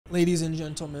Ladies and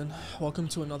gentlemen, welcome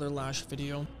to another Lash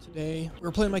video. Today,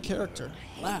 we're playing my character,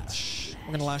 Lash.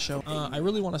 We're gonna lash out. I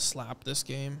really want to slap this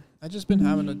game. I've just been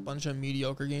having a bunch of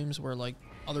mediocre games where like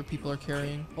other people are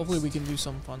carrying. Hopefully we can do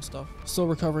some fun stuff. Still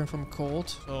recovering from a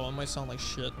cold, so I might sound like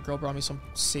shit. A girl brought me some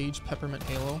Sage Peppermint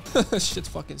Halo. Shit's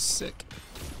fucking sick.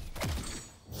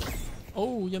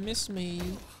 Oh, you missed me.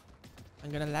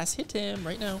 I'm gonna last hit him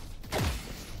right now.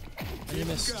 And you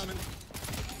missed.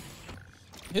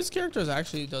 His character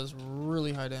actually does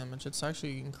really high damage. It's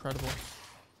actually incredible.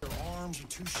 Their arms are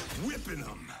too whipping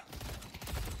them.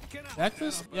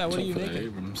 Breakfast? Yeah, what are you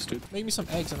making? Make me some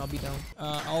eggs and I'll be down.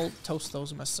 I'll toast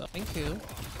those myself. Thank you.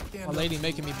 My lady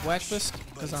making me breakfast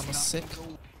because I'm sick.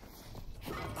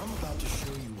 I'm about to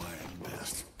show you why I'm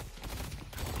best.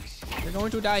 You're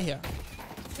going to die here.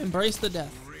 Embrace the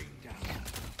death.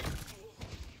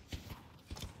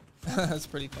 That's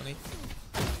pretty funny.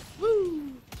 Woo!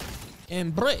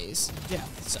 Embrace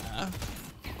death, sir.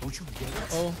 Don't you get it?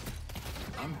 Uh-oh.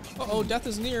 Uh-oh, death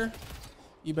is near.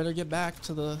 You better get back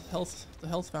to the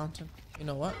health fountain. You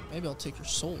know what? Maybe I'll take your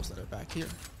souls that are back here.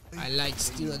 I like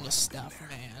stealing your stuff,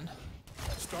 man.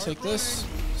 Take this,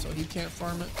 so he can't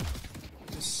farm it.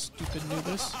 This stupid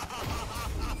noobus.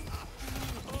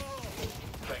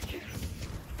 Thank you.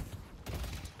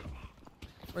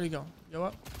 Where'd he go? Go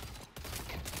up?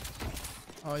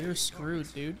 Oh, you're screwed,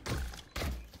 dude.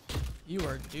 You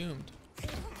are doomed.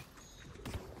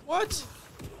 What?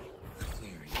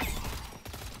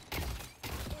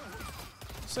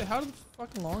 Say, how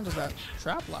fucking long does that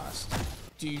trap last?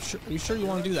 Are you sure you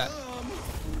want to do that?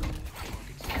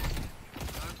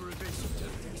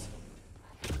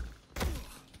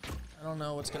 I don't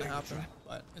know what's gonna happen,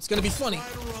 but it's gonna be funny.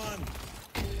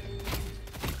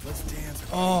 Let's dance.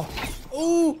 Oh,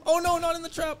 oh, oh no, not in the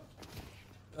trap.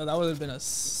 Oh, that would have been a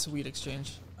sweet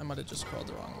exchange. I might have just crawled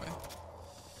the wrong way.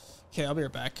 Okay, I'll be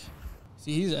right back.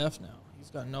 See, he's F now.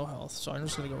 He's got no health, so I'm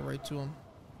just gonna go right to him.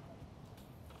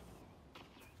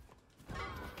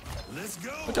 Let's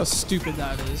go. Look how stupid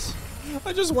that is.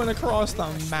 I just went across the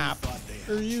map.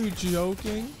 Are you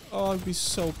joking? Oh, I'd be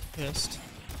so pissed.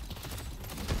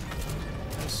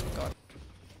 I just got...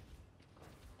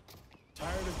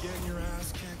 Tired of getting your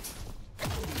ass kicked?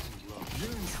 You're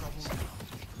in trouble.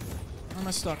 Where am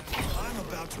I stuck? I'm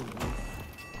about to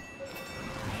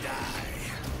die.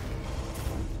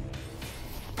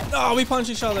 Oh, we punch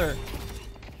each other.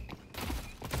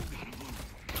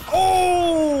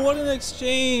 Oh, what an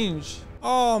exchange.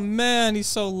 Oh, man, he's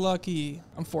so lucky.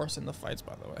 I'm forcing the fights,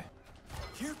 by the way.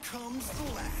 Here comes the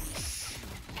lash.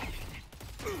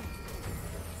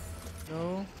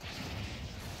 Go.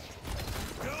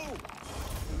 Go.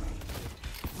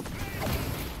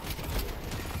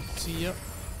 See ya.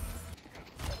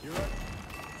 You're right.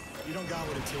 You don't got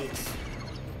what it takes.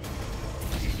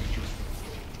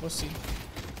 Pussy.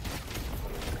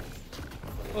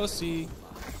 Pussy.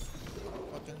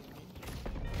 Fucking.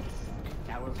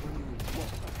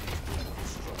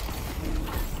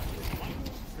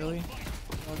 Really?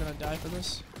 We're all gonna die for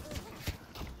this?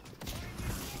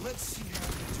 Let's see how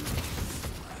you do it.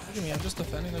 Look at me, I'm just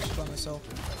defending this shit by myself.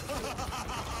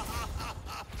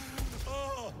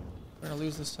 We're gonna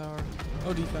lose this tower.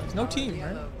 No defense. No team,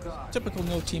 right? Typical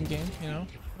no team game, you know?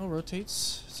 No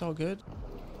rotates. It's all good.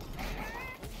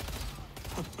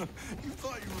 You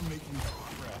thought you were making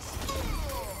progress.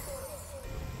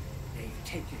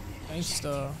 Thanks,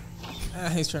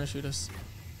 he's trying to shoot us.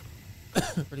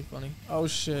 Pretty funny. Oh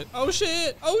shit. Oh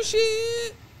shit! Oh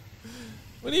shit!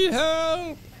 We need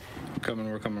help! We're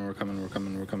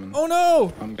coming. Oh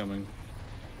no! I'm coming.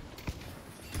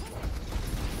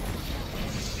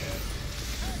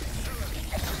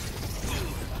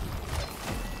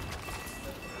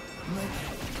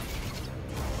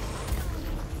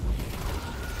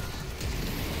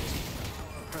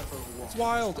 It's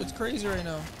wild. It's crazy right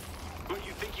now. But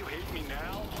you think you hate me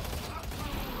now?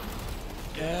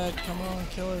 Dad, come on,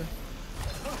 kill her.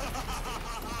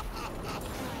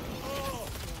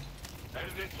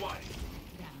 And then what?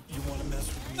 You want to mess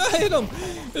with me? I hit him!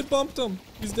 It bumped him.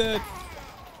 He's dead.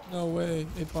 No way.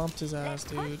 It bumped his ass,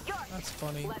 dude. That's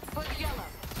funny. When you're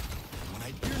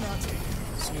not taking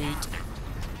it. Sweet.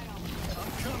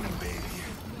 I'm coming, baby.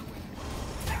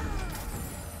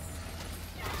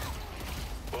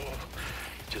 Oh,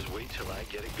 just wait till I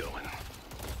get it going.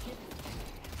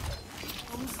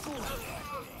 I'm full.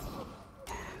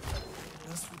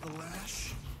 Mess with the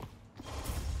lash.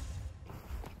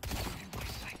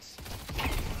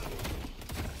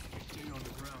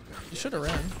 You should have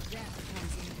ran.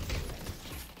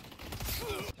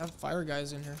 I have fire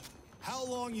guys in here. How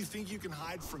long you think you can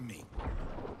hide from me?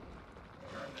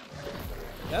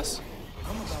 Yes?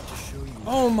 I'm about to show show you.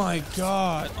 Oh my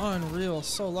god, unreal,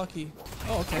 so lucky.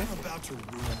 Oh, okay. I'm about to ruin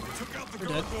you. Took out the We're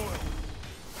dead. gargoyle.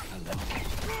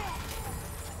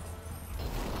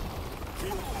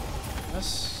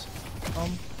 Yes.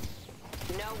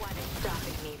 No one is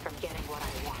stopping me from getting what I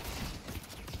want.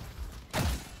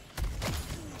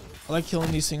 I like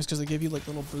killing these things because they give you like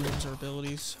little boons or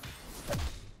abilities.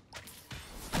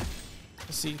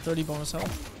 Let's see, 30 bonus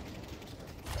health.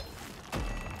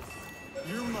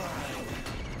 You're mine.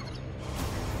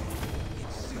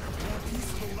 Want a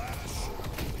piece of the lash?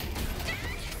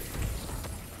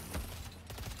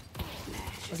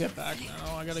 I'll get back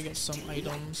now. I gotta get some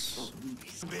items.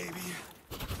 Baby.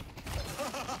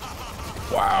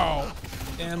 Wow!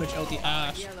 Damage out the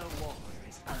ass.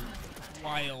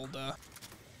 Wild.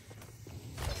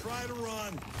 Try to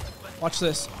run. Watch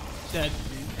this. Dead.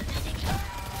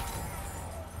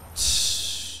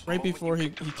 Right before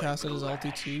he casted his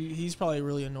ulti too. He's probably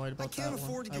really annoyed I about can't that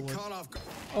afford to one. I get would. caught off guard.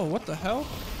 Oh, what the hell?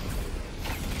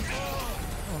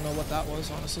 I don't know what that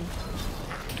was, honestly.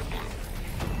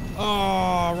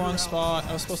 Oh, wrong spot.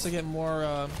 I was supposed to get more,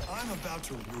 I'm about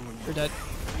to ruin you're dead.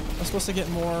 I was supposed to get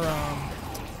more,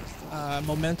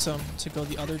 momentum to go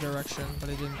the other direction, but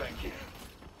I didn't. Thank you.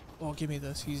 Oh, give me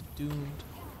this. He's doomed.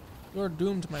 You're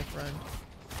doomed, my friend.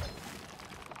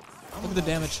 Look at the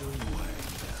damage.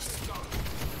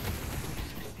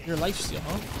 Your life steal,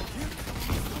 huh?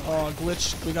 Oh,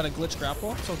 glitch. We got a glitch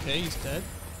grapple. It's okay. He's dead.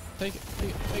 Take it. Take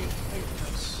it. Take it. Take it.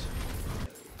 Nice.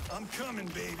 I'm coming,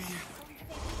 baby.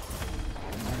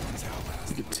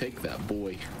 You could take that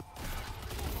boy.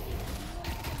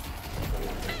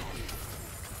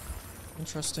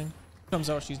 Interesting. Comes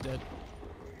out, she's dead.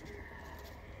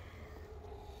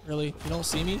 Really? You don't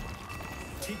see me?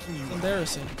 Taking you.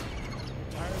 Embarrassing.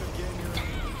 Tired of getting your.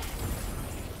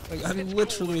 Like, I'm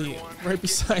literally right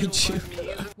beside you.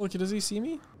 Look, does he see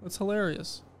me? That's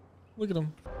hilarious. Look at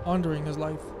him. Pondering his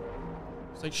life.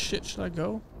 He's like, shit, should I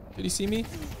go? Did he see me?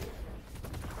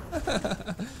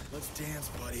 Let's dance,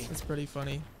 buddy. That's pretty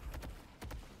funny.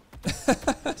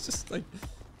 It's just like,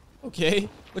 okay.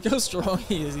 Look how strong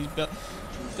he is. He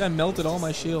melted all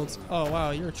my shields. Oh,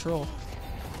 wow, you're a troll.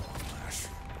 Flash.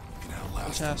 You can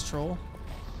outlast Bitch ass troll.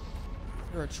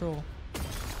 You're a troll.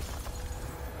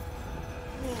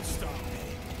 won't stop me.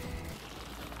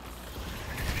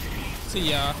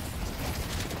 See ya.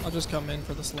 I'll just come in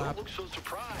for the slap. Don't look so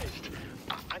surprised.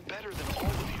 I'm better than all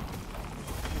of you.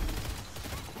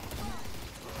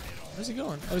 Where's he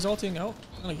going? Oh, he's ulting out.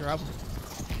 I'm gonna grab him.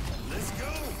 Let's go.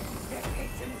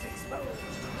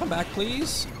 Come back,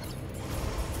 please.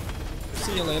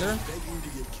 See you later. Begging to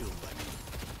get killed by me.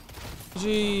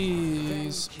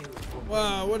 Jeez.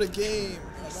 Wow, what a game.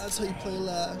 That's how you play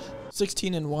Lash.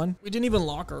 16-1. We didn't even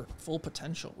lock our full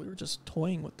potential. We were just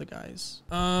toying with the guys.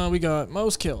 We got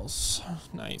most kills.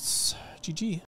 Nice. GG.